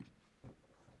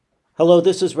Hello,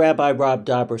 this is Rabbi Rob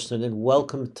Doberson, and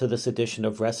welcome to this edition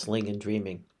of Wrestling and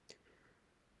Dreaming.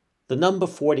 The number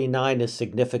 49 is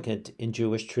significant in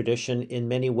Jewish tradition. In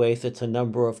many ways, it's a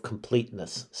number of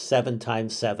completeness, 7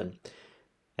 times 7.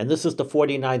 And this is the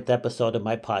 49th episode of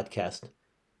my podcast.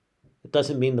 It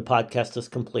doesn't mean the podcast is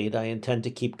complete. I intend to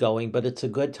keep going, but it's a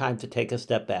good time to take a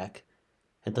step back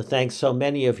and to thank so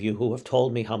many of you who have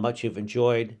told me how much you've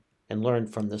enjoyed and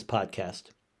learned from this podcast.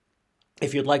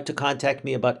 If you'd like to contact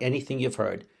me about anything you've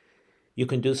heard, you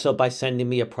can do so by sending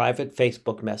me a private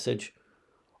Facebook message,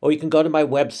 or you can go to my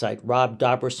website,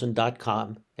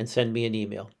 robdoberson.com, and send me an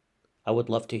email. I would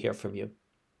love to hear from you.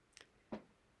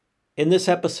 In this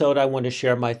episode, I want to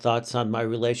share my thoughts on my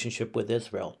relationship with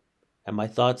Israel and my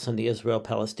thoughts on the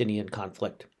Israel-Palestinian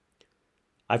conflict.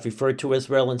 I've referred to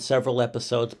Israel in several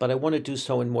episodes, but I want to do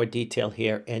so in more detail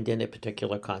here and in a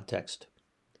particular context.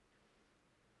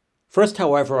 First,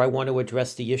 however, I want to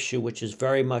address the issue which is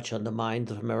very much on the minds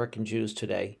of American Jews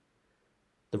today: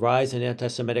 the rise in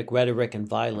anti-Semitic rhetoric and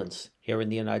violence here in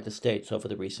the United States over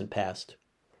the recent past.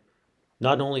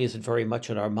 Not only is it very much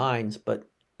on our minds, but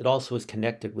it also is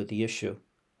connected with the issue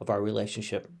of our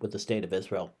relationship with the State of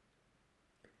Israel.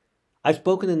 I've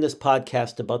spoken in this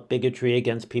podcast about bigotry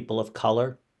against people of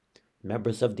color,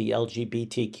 members of the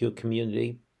LGBTQ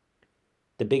community.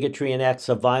 The bigotry and acts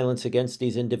of violence against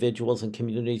these individuals and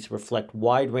communities reflect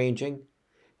wide-ranging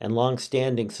and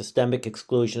long-standing systemic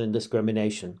exclusion and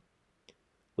discrimination.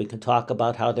 We can talk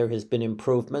about how there has been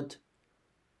improvement,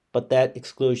 but that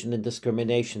exclusion and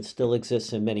discrimination still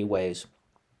exists in many ways,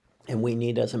 and we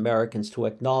need as Americans to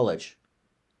acknowledge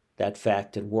that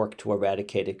fact and work to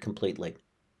eradicate it completely.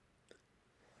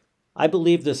 I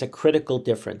believe there's a critical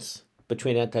difference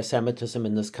between anti-Semitism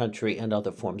in this country and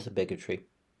other forms of bigotry.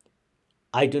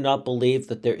 I do not believe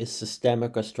that there is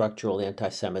systemic or structural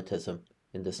anti-Semitism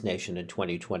in this nation in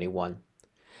 2021.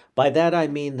 By that I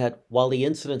mean that while the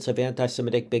incidents of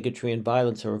anti-Semitic bigotry and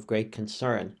violence are of great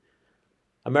concern,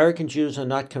 American Jews are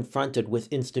not confronted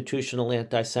with institutional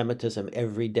anti-Semitism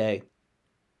every day,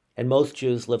 and most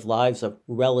Jews live lives of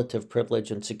relative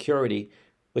privilege and security,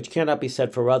 which cannot be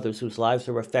said for others whose lives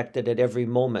are affected at every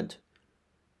moment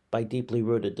by deeply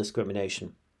rooted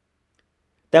discrimination.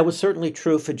 That was certainly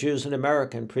true for Jews in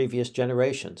America in previous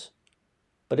generations,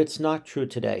 but it's not true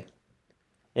today.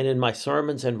 And in my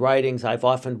sermons and writings, I've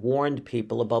often warned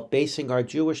people about basing our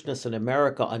Jewishness in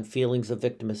America on feelings of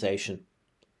victimization.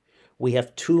 We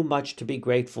have too much to be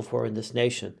grateful for in this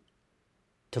nation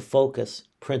to focus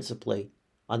principally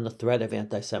on the threat of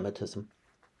anti-Semitism.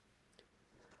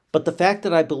 But the fact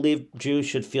that I believe Jews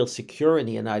should feel secure in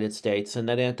the United States and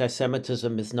that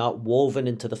anti-Semitism is not woven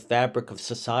into the fabric of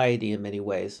society in many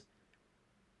ways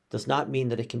does not mean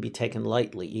that it can be taken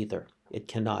lightly either. It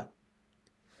cannot.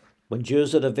 When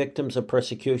Jews are the victims of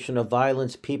persecution or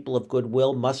violence, people of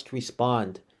goodwill must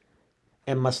respond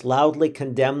and must loudly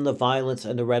condemn the violence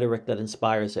and the rhetoric that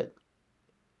inspires it.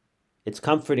 It's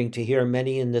comforting to hear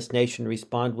many in this nation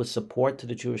respond with support to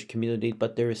the Jewish community,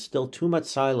 but there is still too much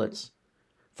silence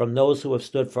from those who have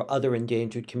stood for other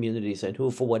endangered communities and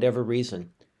who, for whatever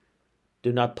reason,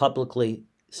 do not publicly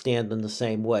stand in the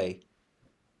same way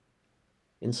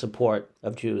in support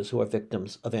of Jews who are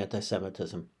victims of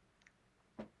anti-Semitism.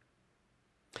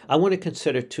 I want to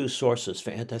consider two sources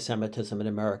for anti-Semitism in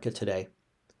America today.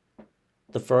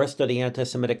 The first are the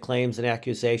anti-Semitic claims and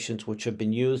accusations which have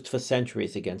been used for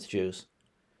centuries against Jews.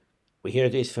 We hear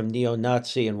these from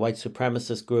neo-Nazi and white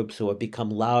supremacist groups who have become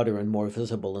louder and more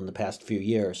visible in the past few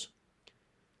years.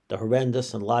 The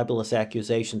horrendous and libelous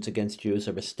accusations against Jews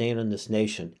are a stain on this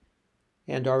nation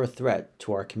and are a threat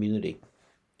to our community.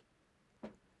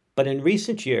 But in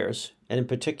recent years, and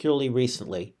particularly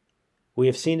recently, we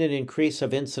have seen an increase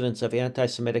of incidents of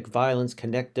anti-Semitic violence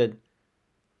connected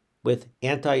with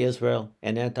anti-Israel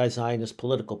and anti-Zionist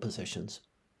political positions,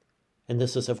 and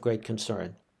this is of great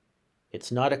concern. It's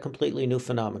not a completely new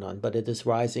phenomenon, but it is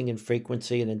rising in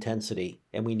frequency and intensity,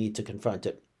 and we need to confront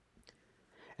it.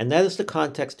 And that is the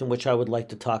context in which I would like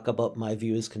to talk about my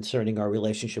views concerning our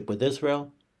relationship with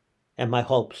Israel and my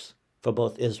hopes for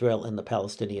both Israel and the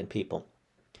Palestinian people.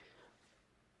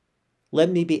 Let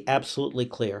me be absolutely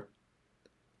clear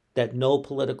that no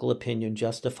political opinion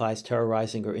justifies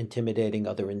terrorizing or intimidating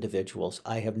other individuals.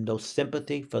 I have no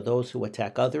sympathy for those who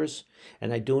attack others,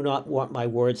 and I do not want my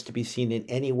words to be seen in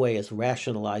any way as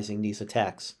rationalizing these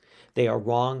attacks. They are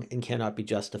wrong and cannot be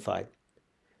justified.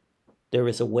 There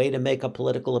is a way to make a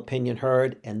political opinion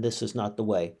heard, and this is not the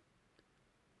way.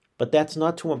 But that's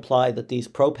not to imply that these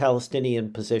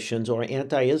pro-Palestinian positions or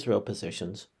anti-Israel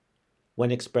positions,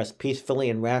 when expressed peacefully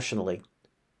and rationally,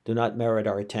 do not merit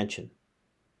our attention.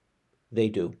 They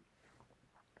do.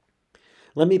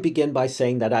 Let me begin by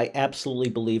saying that I absolutely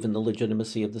believe in the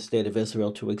legitimacy of the State of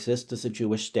Israel to exist as a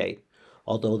Jewish state,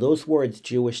 although those words,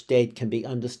 Jewish state, can be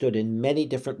understood in many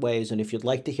different ways, and if you'd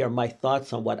like to hear my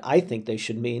thoughts on what I think they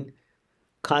should mean,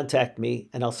 contact me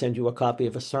and I'll send you a copy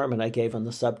of a sermon I gave on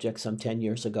the subject some 10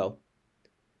 years ago.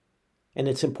 And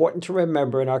it's important to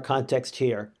remember in our context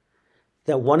here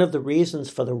that one of the reasons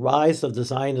for the rise of the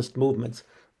Zionist movements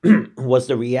was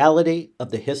the reality of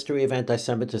the history of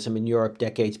anti-Semitism in Europe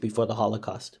decades before the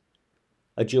Holocaust.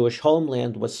 A Jewish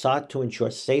homeland was sought to ensure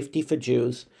safety for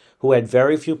Jews who had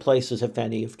very few places, if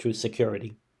any, of true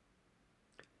security.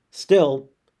 Still,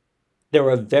 there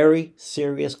are very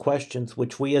serious questions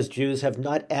which we as Jews have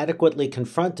not adequately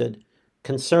confronted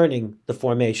concerning the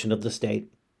formation of the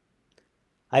state.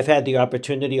 I've had the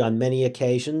opportunity on many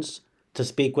occasions to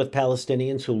speak with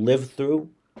Palestinians who lived through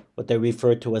what they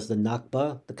refer to as the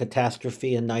Nakba, the catastrophe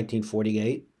in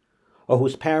 1948, or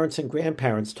whose parents and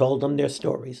grandparents told them their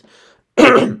stories.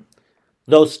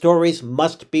 Those stories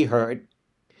must be heard,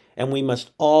 and we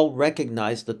must all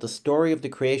recognize that the story of the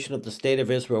creation of the State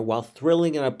of Israel, while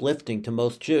thrilling and uplifting to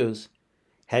most Jews,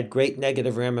 had great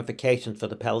negative ramifications for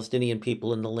the Palestinian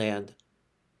people in the land,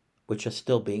 which are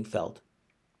still being felt.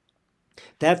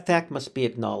 That fact must be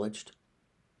acknowledged,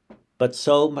 but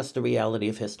so must the reality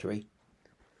of history.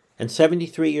 And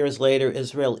 73 years later,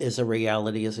 Israel is a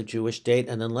reality as a Jewish state,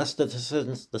 and unless the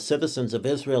citizens of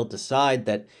Israel decide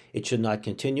that it should not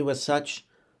continue as such,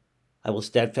 I will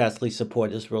steadfastly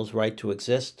support Israel's right to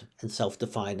exist and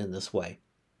self-define in this way.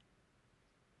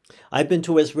 I've been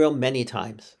to Israel many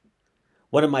times.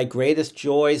 One of my greatest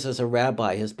joys as a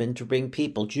rabbi has been to bring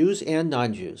people, Jews and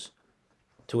non-Jews,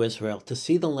 to Israel, to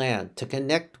see the land, to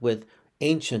connect with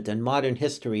ancient and modern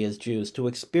history as Jews, to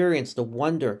experience the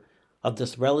wonder of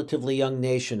this relatively young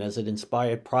nation as it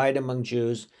inspired pride among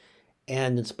Jews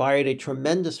and inspired a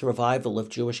tremendous revival of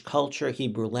Jewish culture,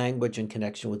 Hebrew language, and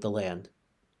connection with the land.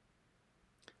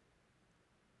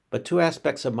 But two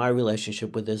aspects of my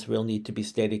relationship with Israel need to be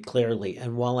stated clearly,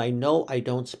 and while I know I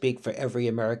don't speak for every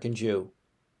American Jew,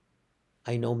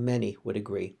 I know many would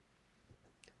agree.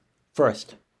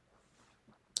 First,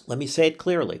 let me say it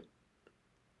clearly.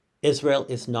 Israel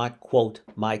is not, quote,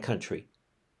 my country.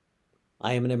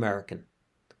 I am an American.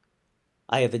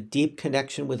 I have a deep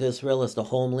connection with Israel as the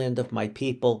homeland of my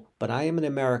people, but I am an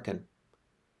American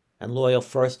and loyal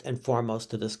first and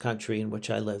foremost to this country in which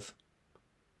I live.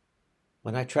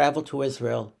 When I travel to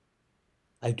Israel,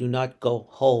 I do not go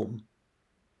home.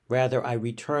 Rather, I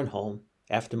return home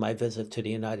after my visit to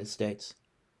the United States.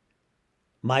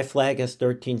 My flag has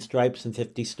 13 stripes and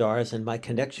 50 stars, and my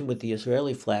connection with the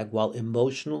Israeli flag, while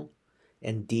emotional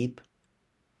and deep,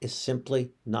 is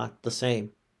simply not the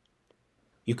same.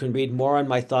 You can read more on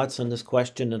my thoughts on this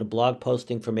question in a blog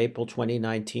posting from April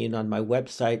 2019 on my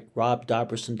website,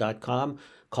 robdoberson.com,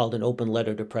 called An Open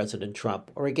Letter to President Trump.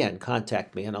 Or again,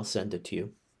 contact me and I'll send it to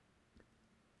you.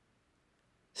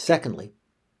 Secondly,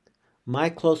 my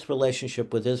close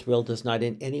relationship with Israel does not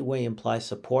in any way imply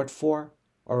support for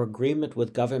or agreement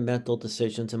with governmental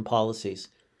decisions and policies,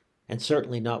 and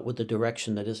certainly not with the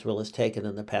direction that Israel has taken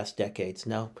in the past decades.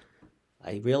 Now,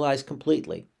 I realize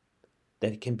completely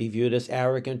that it can be viewed as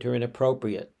arrogant or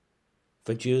inappropriate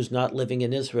for Jews not living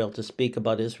in Israel to speak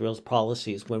about Israel's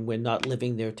policies when we're not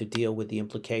living there to deal with the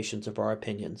implications of our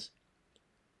opinions.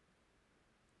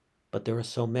 But there are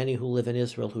so many who live in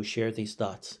Israel who share these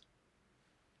thoughts,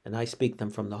 and I speak them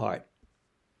from the heart.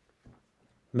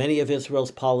 Many of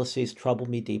Israel's policies trouble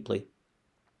me deeply.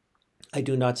 I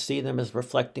do not see them as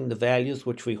reflecting the values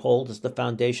which we hold as the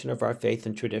foundation of our faith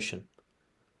and tradition.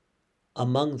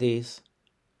 Among these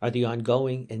are the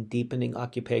ongoing and deepening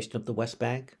occupation of the West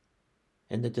Bank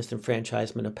and the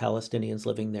disenfranchisement of Palestinians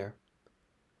living there,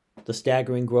 the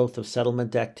staggering growth of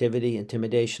settlement activity,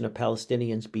 intimidation of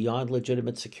Palestinians beyond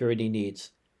legitimate security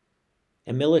needs,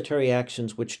 and military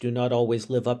actions which do not always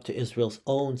live up to Israel's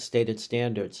own stated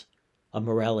standards of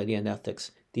morality and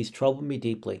ethics. These trouble me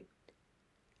deeply,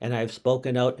 and I have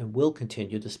spoken out and will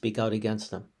continue to speak out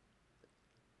against them.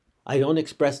 I don't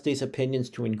express these opinions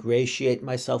to ingratiate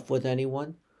myself with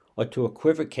anyone or to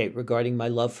equivocate regarding my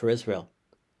love for Israel.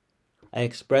 I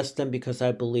express them because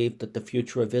I believe that the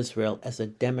future of Israel as a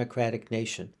democratic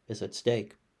nation is at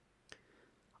stake.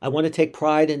 I want to take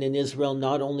pride in Israel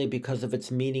not only because of its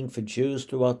meaning for Jews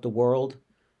throughout the world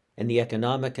and the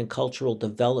economic and cultural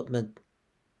development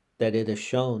that it has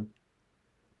shown,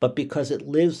 but because it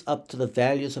lives up to the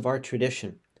values of our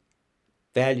tradition,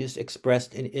 values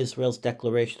expressed in Israel's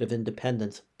Declaration of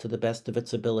Independence to the best of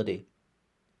its ability.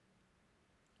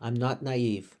 I'm not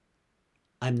naive.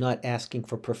 I'm not asking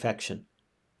for perfection.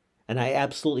 and I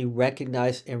absolutely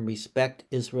recognize and respect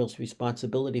Israel's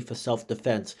responsibility for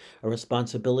self-defense, a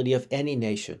responsibility of any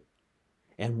nation,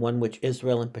 and one which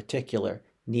Israel in particular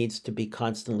needs to be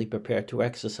constantly prepared to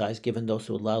exercise, given those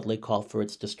who loudly call for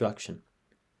its destruction.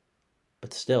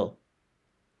 But still,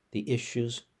 the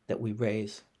issues that we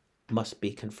raise must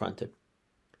be confronted.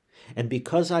 And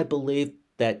because I believe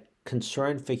that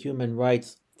concern for human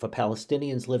rights for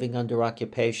Palestinians living under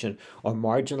occupation or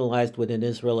marginalized within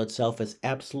Israel itself is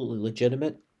absolutely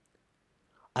legitimate,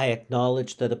 I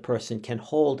acknowledge that a person can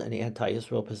hold an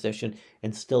anti-Israel position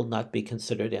and still not be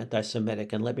considered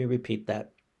anti-Semitic. And let me repeat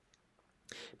that.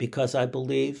 Because I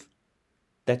believe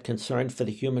that concern for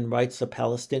the human rights of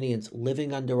Palestinians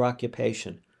living under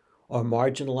occupation or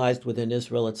marginalized within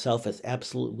Israel itself is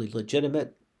absolutely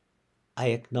legitimate, I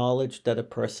acknowledge that a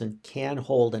person can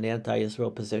hold an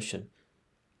anti-Israel position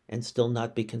and still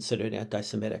not be considered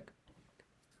anti-Semitic.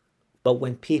 But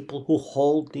when people who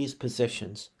hold these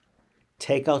positions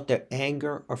take out their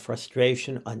anger or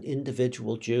frustration on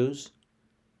individual Jews,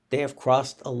 they have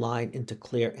crossed a line into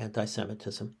clear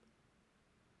anti-Semitism.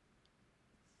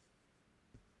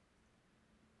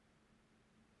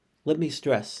 Let me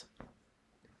stress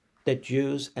that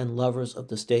Jews and lovers of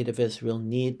the State of Israel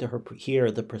need to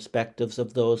hear the perspectives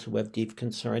of those who have deep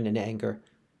concern and anger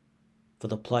for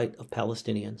the plight of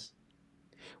Palestinians.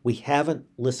 We haven't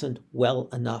listened well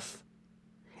enough,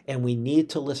 and we need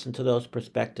to listen to those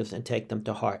perspectives and take them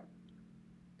to heart.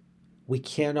 We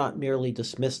cannot merely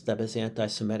dismiss them as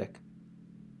anti-Semitic,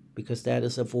 because that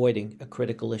is avoiding a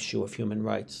critical issue of human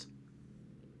rights.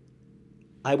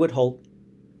 I would hope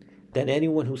that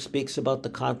anyone who speaks about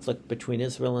the conflict between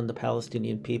Israel and the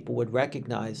Palestinian people would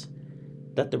recognize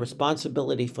that the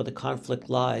responsibility for the conflict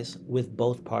lies with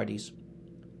both parties.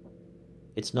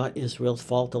 It's not Israel's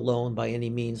fault alone by any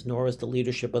means, nor is the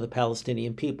leadership of the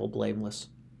Palestinian people blameless.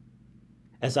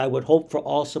 As I would hope for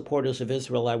all supporters of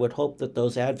Israel, I would hope that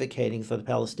those advocating for the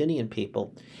Palestinian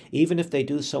people, even if they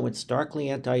do so in starkly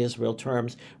anti-Israel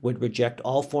terms, would reject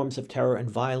all forms of terror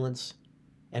and violence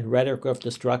and rhetoric of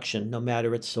destruction, no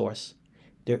matter its source.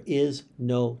 There is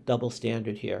no double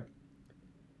standard here.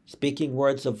 Speaking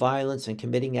words of violence and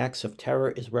committing acts of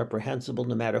terror is reprehensible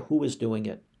no matter who is doing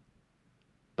it.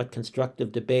 But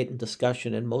constructive debate and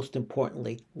discussion, and most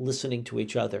importantly, listening to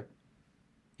each other,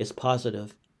 is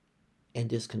positive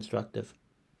and is constructive.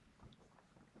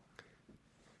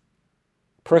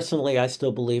 Personally, I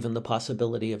still believe in the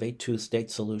possibility of a two-state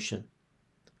solution.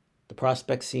 The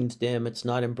prospect seems dim. It's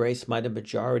not embraced by the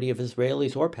majority of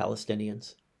Israelis or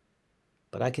Palestinians.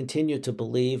 But I continue to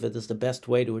believe it is the best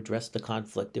way to address the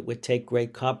conflict. It would take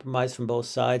great compromise from both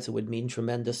sides. It would mean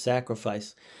tremendous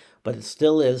sacrifice. But it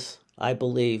still is, I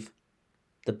believe,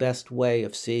 the best way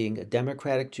of seeing a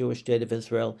democratic Jewish state of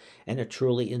Israel and a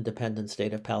truly independent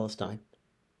state of Palestine.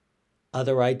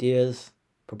 Other ideas,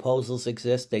 proposals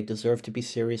exist. They deserve to be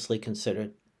seriously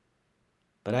considered.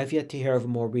 But I've yet to hear of a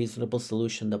more reasonable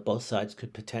solution that both sides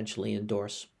could potentially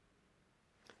endorse.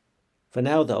 For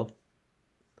now, though,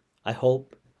 I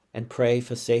hope and pray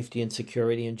for safety and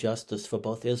security and justice for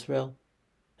both Israel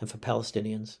and for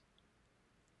Palestinians.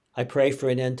 I pray for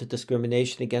an end to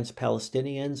discrimination against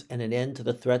Palestinians and an end to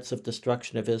the threats of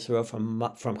destruction of Israel from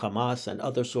Hamas and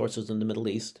other sources in the Middle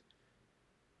East.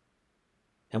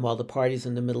 And while the parties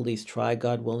in the Middle East try,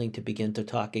 God willing, to begin to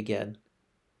talk again,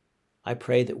 I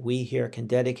pray that we here can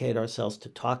dedicate ourselves to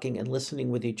talking and listening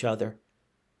with each other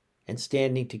and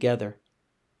standing together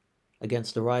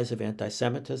against the rise of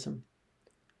anti-Semitism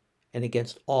and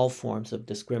against all forms of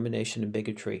discrimination and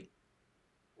bigotry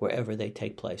wherever they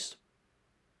take place.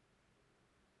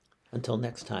 Until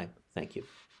next time, thank you.